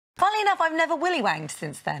Funnily enough, I've never willy-wanged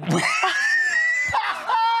since then.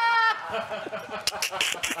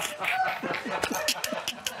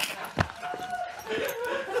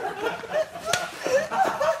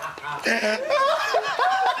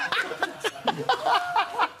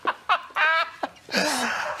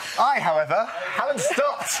 I, however, haven't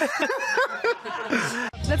stopped.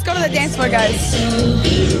 Let's go to the dance floor, guys.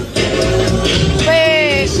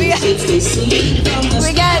 Wait, we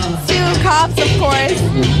got 2 cops, of course.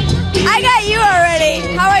 I got you already.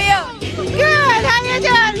 How are you? Good, how you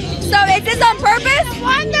doing? So is this on purpose?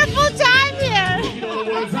 Wonderful time here.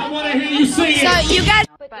 I want to hear you sing it. So you guys...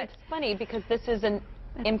 But it's funny because this is an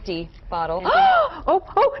empty bottle. Oh,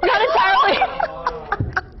 not entirely.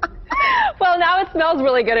 Well, now it smells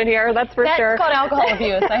really good in here, that's for sure. That's called alcohol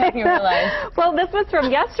abuse, I hope you realize. Well, this was from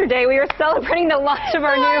yesterday. We were celebrating the launch of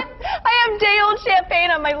our new... I have day-old champagne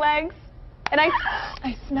on my legs. And I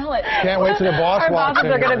smell it. Can't wait till the boss Our walks bosses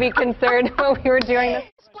in. are going to be concerned when we were doing this.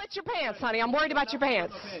 Split your pants, honey. I'm worried about your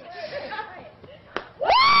pants.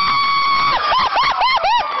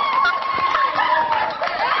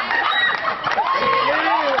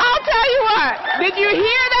 I'll tell you what. Did you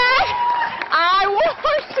hear that? I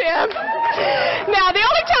warned him. Now, the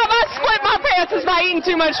only time I split my pants is by eating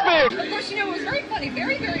too much food. Of course, you know, it was very funny,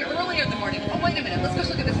 very, very early in the morning. Oh, wait a minute. Let's go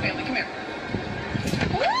look at this family. Come here.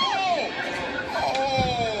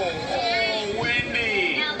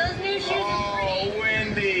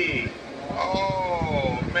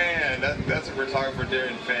 That's a photographer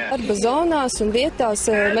Darren fan. Darba zonās un vietās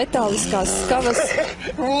metāliskās skavas.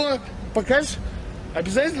 Покажешь?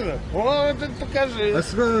 Обязательно? Вот, покажи.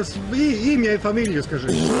 Имя и фамилию скажи.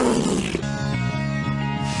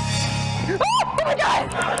 Oh my God!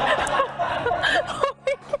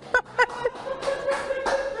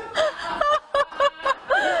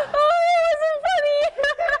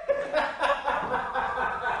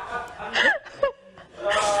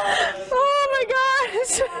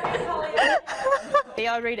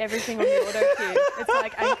 I'll read everything on the auto cue. It's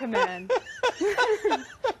like Anchorman.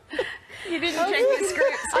 You didn't check your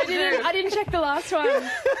scripts. I didn't check the last one.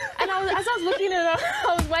 And as I was looking at it,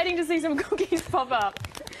 I was waiting to see some cookies pop up.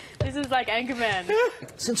 This is like Anchorman.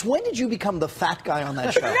 Since when did you become the fat guy on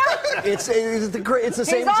that show? It's the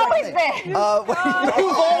same. He's always been. You've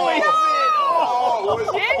always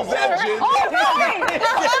been.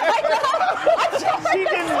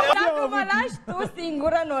 Dacă mă lași tu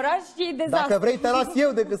singură în oraș și dezastru. Dacă vrei, te las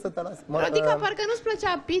eu decât să te las. Adică parcă nu-ți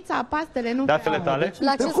plăcea pizza, pastele, nu? Datele tale?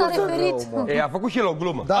 La ce s-a referit? Ei, a făcut și el o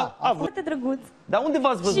glumă. Da. Foarte drăguț. Dar unde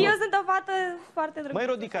v-ați văzut? Și eu sunt o fată foarte drăguță. Măi,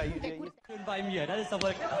 Rodica,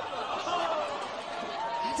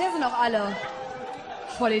 Ce sunt alle?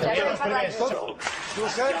 Poliția.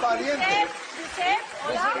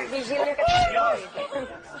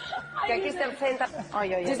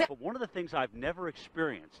 But one of the things I've never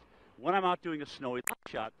experienced when I'm out doing a snowy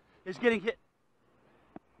shot is getting hit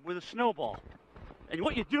with a snowball. And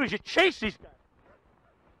what you do is you chase these guys.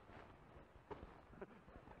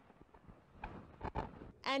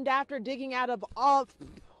 And after digging out of all...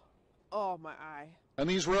 Oh, my eye. And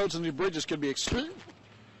these roads and these bridges can be extremely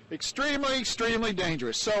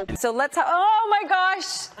dangerous. So let's oh my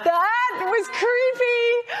gosh, that was creepy.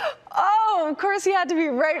 Oh, of course he had to be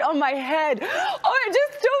right on my head. Oh, I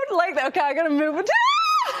just don't like that. Okay, I gotta move it.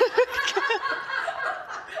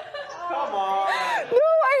 Come on.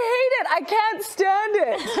 No, I hate it. I can't stand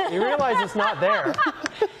it. You realize it's not there.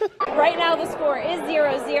 Right now the score is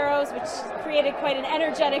 0-0, which created quite an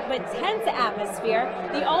energetic but tense atmosphere.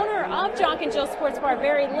 The owner of Jock and Jill Sports Bar,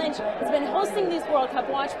 Barry Lynch, has been hosting these World Cup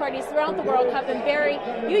watch parties throughout the World Cup. And Barry,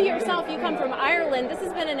 you yourself, you come from Ireland. This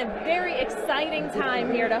has been a very exciting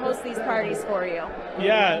time here to host these parties for you.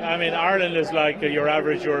 Yeah, I mean, Ireland is like your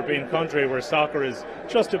average European country where soccer is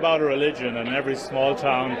just about a religion, and every small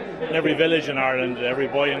town, in every village in Ireland, every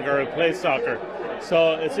boy and girl plays soccer. So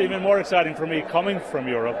it's even more exciting for me coming from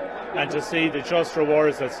Europe and to see the just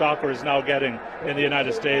rewards that soccer is now getting in the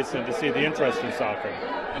United States and to see the interest in soccer.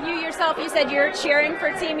 And you yourself, you said you're cheering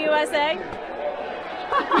for Team USA?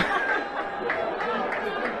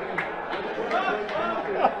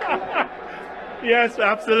 Yes,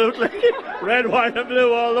 absolutely. Red, white, and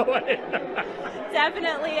blue all the way.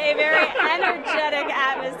 Definitely a very energetic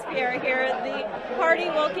atmosphere here. The party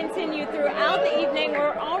will continue throughout the evening.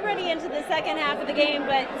 We're already into the second half of the game,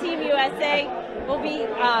 but Team USA will be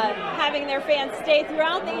having their fans stay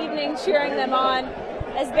throughout the evening, cheering them on.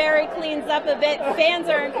 As Barry cleans up a bit, fans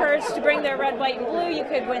are encouraged to bring their red, white, and blue. You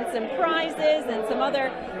could win some prizes and some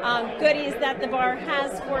other goodies that the bar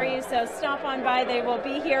has for you. So stop on by. They will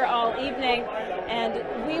be here all evening. And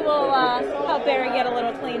we will help Barry get a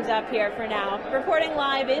little cleaned up here for now. Reporting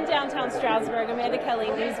live in downtown Stroudsburg, Amanda Kelly,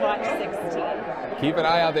 Newswatch 16. Keep an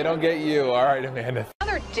eye out, they don't get you. All right, Amanda.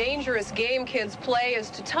 Another dangerous game kids play is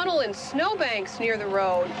to tunnel in snowbanks near the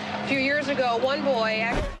road. A few years ago, one boy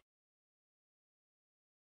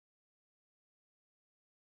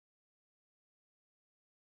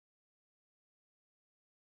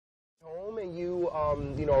home and you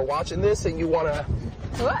are watching this and you want to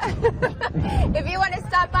If you want to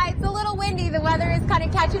stop by, it's a little windy. The weather is kind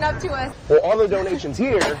of catching up to us. well, all the donations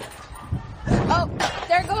here, Oh,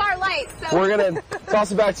 there go our lights. So we're gonna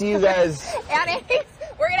toss it back to you guys. Annie,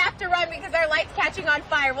 we're gonna have to run because our light's catching on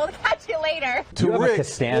fire. We'll catch you later. You have a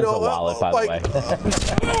Costanza wallet, by the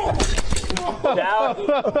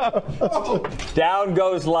way. Down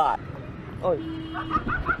goes lot.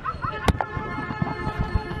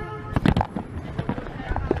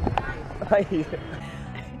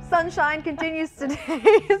 Sunshine continues today.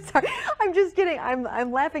 Sorry, I'm just kidding.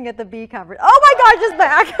 I'm laughing at the bee conference. Oh my gosh, it's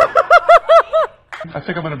back. I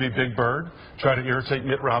think I'm going to be Big Bird, try to irritate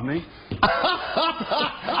Mitt Romney.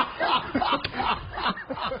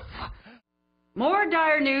 More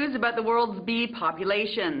dire news about the world's bee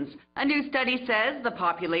populations. A new study says the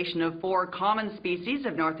population of 4 common species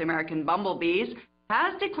of North American bumblebees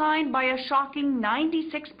has declined by a shocking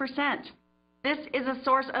 96%. This is a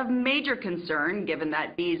source of major concern given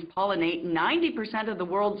that bees pollinate 90% of the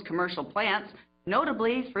world's commercial plants,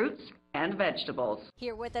 notably fruits and vegetables.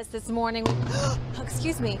 Here with us this morning. Oh,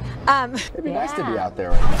 excuse me. It'd be nice to be out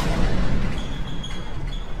there right now.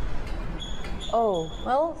 Oh,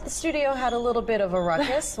 well, the studio had a little bit of a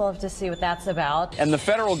ruckus. We'll have to see what that's about. And the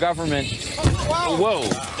federal government. Whoa.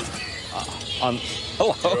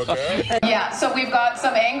 Hello. Okay. Yeah, so we've got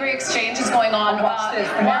some angry exchanges going on. While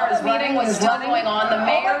the meeting was still going on, the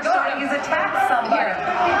mayor he's attacked somebody.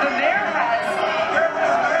 The mayor has.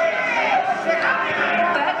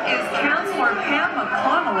 That is Councilor Pam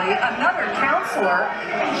McConnelly, another councilor.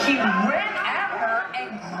 He ran at her and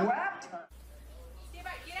grabbed her.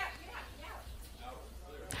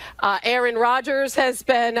 Aaron Rodgers has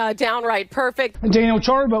been downright perfect. Daniel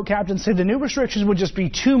charter boat captain said the new restrictions would just be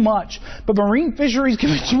too much, but Marine Fisheries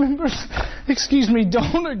Commission members,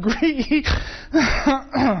 don't agree.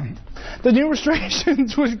 The new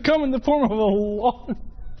restrictions would come in the form of a law.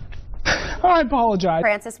 I apologize.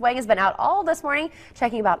 Francis Wang has been out all this morning,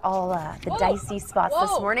 checking about all the dicey spots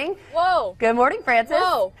this morning. Whoa. Good morning, Francis.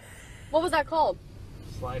 Whoa. What was that called?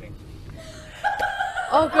 Sliding.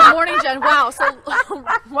 Oh, good morning, Jen. Wow. So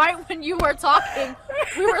right when you were talking,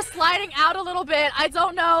 we were sliding out a little bit. I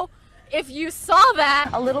don't know if you saw that.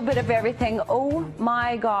 A little bit of everything. Oh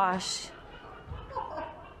my gosh.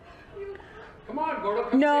 Come on, Gordo.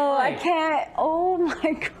 Come No, I can't. Oh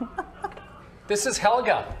my God. This is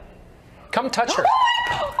Helga. Come touch her.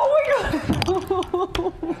 Oh my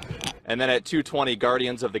God. And then at 2:20,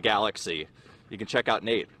 Guardians of the Galaxy. You can check out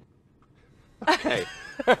Nate. Hey,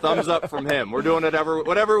 thumbs up from him. We're doing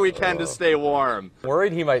whatever we can to stay warm.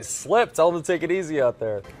 Worried he might slip. Tell him to take it easy out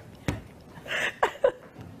there.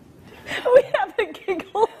 We have the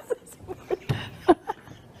giggles this morning.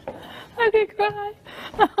 I could cry.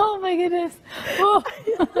 Oh my goodness. Oh.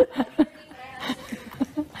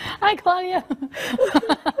 Hi, Claudia.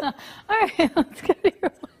 All right,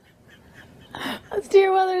 let's do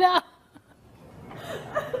your weather now.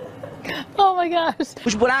 Oh my gosh.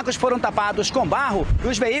 Os buracos foram tapados com barro e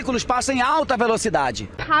os veículos passam em alta velocidade.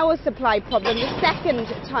 Power supply problem. The second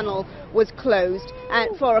tunnel was closed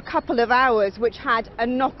for a couple of hours, which had a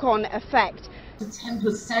knock-on effect.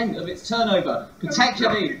 10% of its turnover,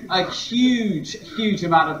 potentially a huge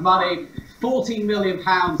amount of money. £14 million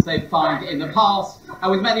they've fined in the past,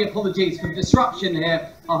 and with many apologies for the disruption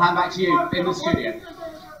here, I'll hand back to you in the studio.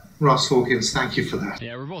 Ross Hawkins, thank you for that.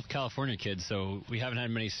 Yeah, we're both California kids, so we haven't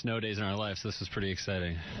had many snow days in our life, so this is pretty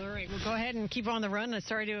exciting. All right, well, go ahead and keep on the run. I'm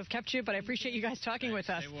sorry to have kept you, but I appreciate you guys talking with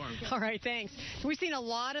us. Stay warm. All right, thanks. We've seen a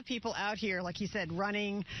lot of people out here, like you said,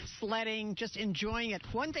 running, sledding, just enjoying it.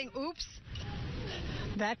 One thing, oops,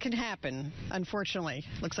 that can happen, unfortunately.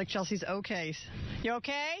 Looks like Chelsea's okay. You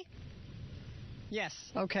okay?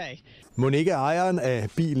 Yes, okay. Må ikke ejeren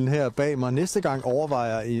af bilen her bag mig næste gang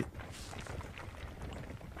overvejer i...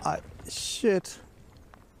 Ej, shit.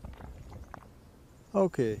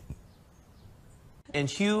 Okay. And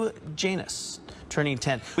Hugh Janus, turning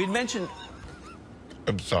 10. We'd mentioned...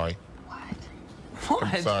 I'm sorry. What?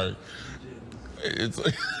 I'm sorry.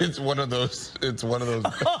 It's one of those. It's one of those.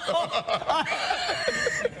 I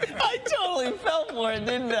totally fell for it,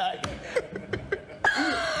 didn't I?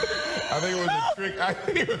 I think it was a trick. I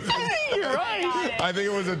think you're right. I think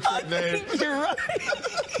it was a trick name. You're right.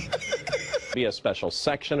 Be a special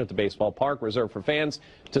section at the baseball park reserved for fans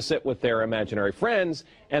to sit with their imaginary friends,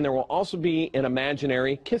 and there will also be an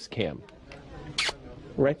imaginary kiss cam.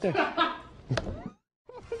 Right there.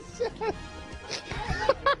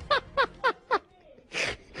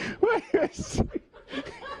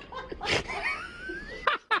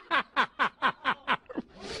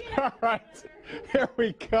 All right, here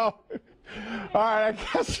we go. All right, I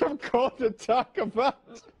got some cool to talk about.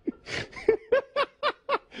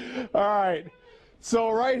 All right,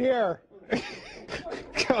 so right here.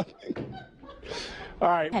 All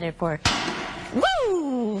right. Headed for.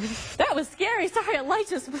 Woo! That was scary. Sorry, a light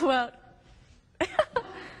just blew out.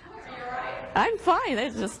 I'm fine.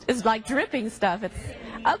 It's like dripping stuff. It's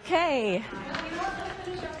okay.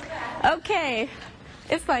 Okay.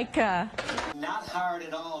 It's like Not hard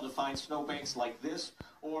at all to find snowbanks like this,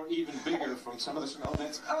 or even bigger from some of the snow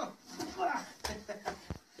that's. Oh.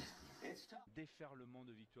 Déferlement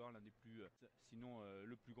de victoire, l'un des plus, sinon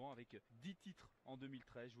le plus grand, avec 10 titres en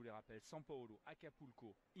 2013, je vous les rappelle: São Paulo,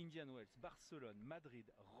 Acapulco, Indian Wells, Barcelone, Madrid,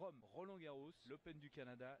 Rome, Roland Garros, l'Open du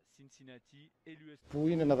Canada, Cincinnati et l'US.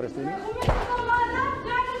 Powinien na wrestling?